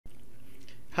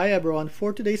Hi everyone,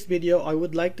 for today's video I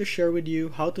would like to share with you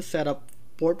how to set up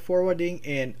port forwarding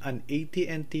in an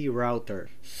AT&T router.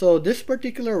 So this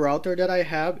particular router that I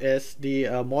have is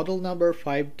the model number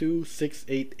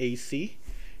 5268AC,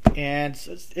 and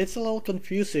it's a little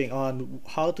confusing on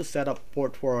how to set up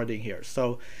port forwarding here.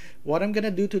 So what I'm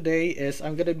gonna do today is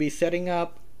I'm gonna be setting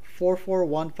up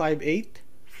 44158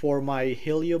 for my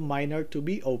Helium miner to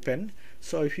be open.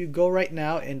 So if you go right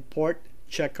now in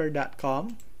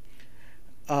portchecker.com,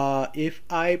 if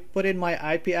I put in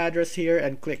my IP address here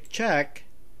and click check,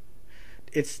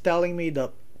 it's telling me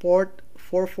the port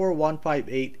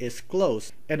 44158 is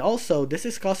closed. And also this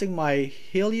is causing my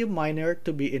Helium miner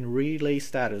to be in relay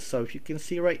status. So if you can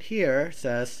see right here, it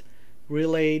says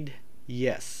relayed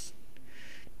yes.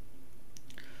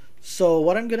 So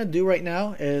what I'm gonna do right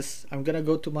now is I'm gonna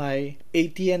go to my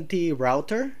AT&T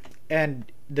router,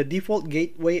 and the default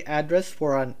gateway address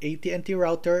for an AT&T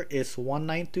router is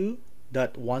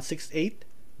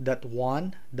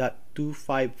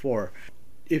 192.168.1.254.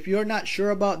 If you're not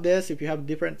sure about this, if you have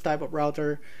different type of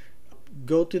router,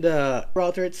 go to the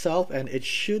router itself and it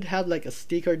should have like a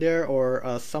sticker there or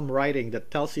some writing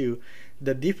that tells you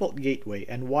the default gateway.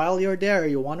 And while you're there,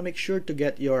 you want to make sure to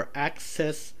get your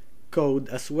access code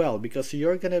as well, because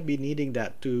you're gonna be needing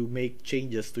that to make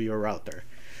changes to your router.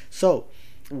 So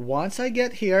once I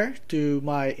get here to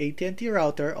my AT&T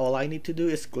router, all I need to do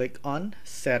is click on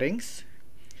settings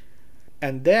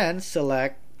and then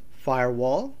select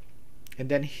firewall, and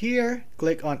then here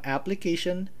click on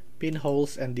application,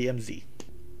 pinholes, and DMZ.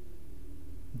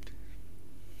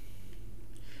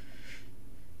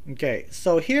 Okay,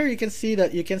 so here you can see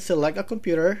that you can select a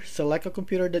computer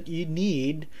that you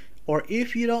need, or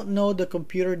if you don't know the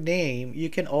computer name, you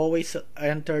can always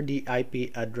enter the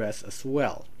IP address as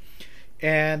well.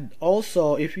 And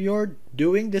also, if you're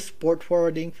doing this port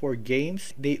forwarding for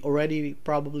games, they already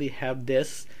probably have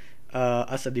this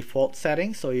as a default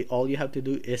setting, so all you have to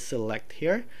do is select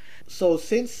here. So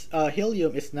since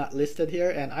Helium is not listed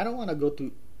here, and I don't want to go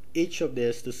to each of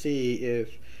this to see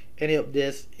if any of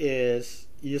this is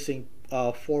using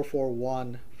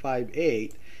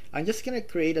 44158, I'm just gonna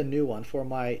create a new one for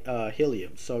my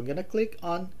Helium. So I'm gonna click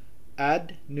on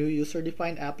add new user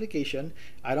defined application.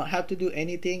 I don't have to do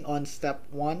anything on step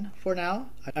 1 for now.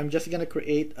 I'm just gonna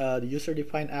create the user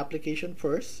defined application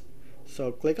first.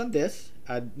 So click on this,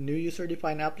 add new user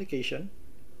defined application,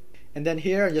 and then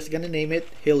here I'm just gonna name it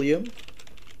Helium.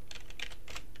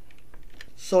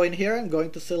 So in here I'm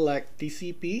going to select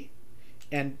TCP,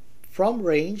 and from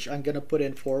range I'm gonna put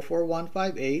in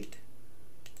 44158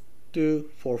 to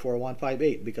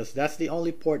 44158 because that's the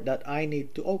only port that I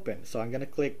need to open. So I'm gonna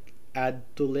click add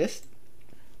to list.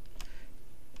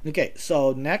 Okay,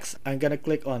 so next I'm gonna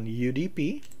click on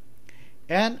UDP,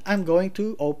 and I'm going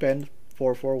to open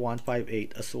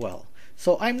 44158 as well.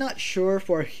 So I'm not sure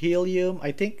for Helium,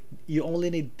 I think you only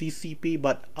need TCP,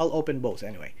 but I'll open both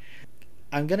anyway.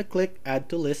 I'm gonna click add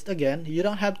to list again. You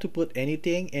don't have to put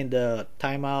anything in the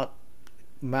timeout,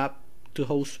 map to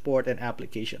host port, and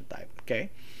application type. Okay,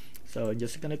 so I'm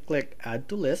just gonna click add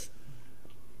to list.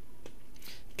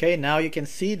 Okay, now you can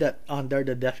see that under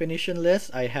the definition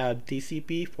list I have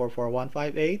TCP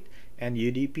 44158 and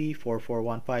UDP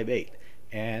 44158,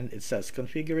 and it says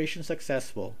configuration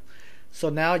successful. So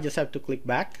now I just have to click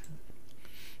back.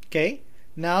 Okay,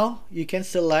 now you can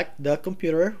select the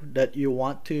computer that you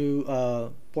want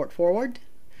to port forward,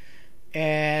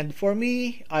 and for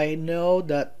me, I know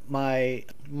that my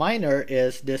miner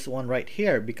is this one right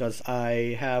here because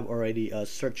I have already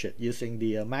searched it using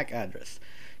the MAC address.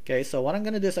 Okay, so what I'm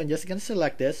gonna do is I'm just gonna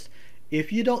select this.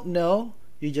 If you don't know,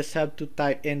 you just have to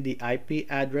type in the IP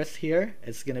address here.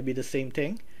 It's gonna be the same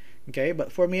thing. Okay,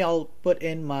 but for me, I'll put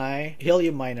in my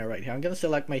Helium miner right here. I'm gonna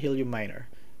select my Helium miner,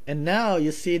 and now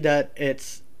you see that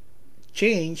it's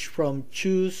changed from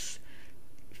choose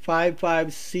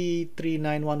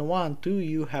 55C3911 to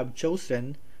you have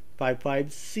chosen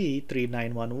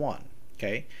 55C3911.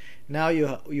 Okay, now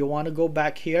you want to go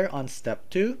back here on step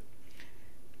 2.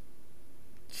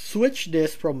 Switch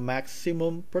this from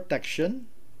maximum protection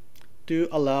to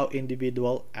allow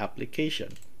individual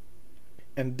application,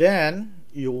 and then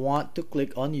you want to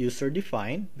click on user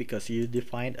defined because you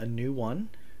defined a new one,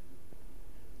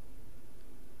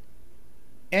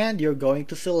 and you're going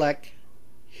to select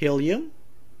Helium,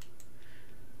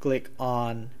 click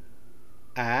on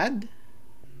add,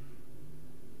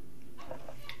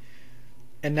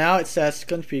 and now it says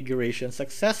configuration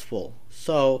successful.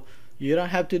 So you don't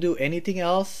have to do anything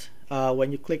else.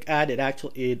 When you click add,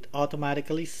 it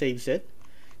automatically saves it.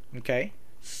 Okay,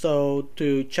 so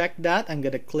to check that, I'm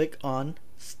gonna click on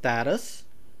status,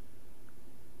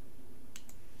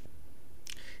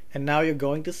 And now you're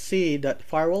going to see that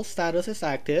firewall status is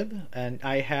active, and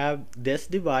I have this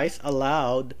device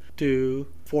allowed to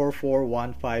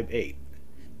 44158.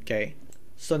 Okay,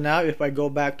 so now if I go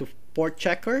back to port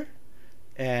checker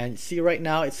and see right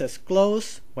now it says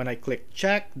close, when I click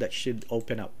check, that should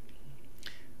open up.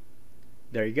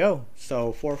 There you go.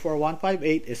 So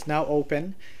 44158 is now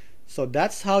open. So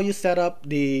that's how you set up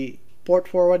the port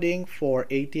forwarding for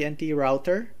AT&T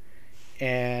router.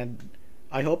 And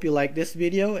I hope you like this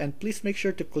video, and please make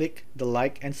sure to click the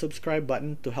like and subscribe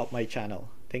button to help my channel.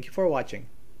 Thank you for watching.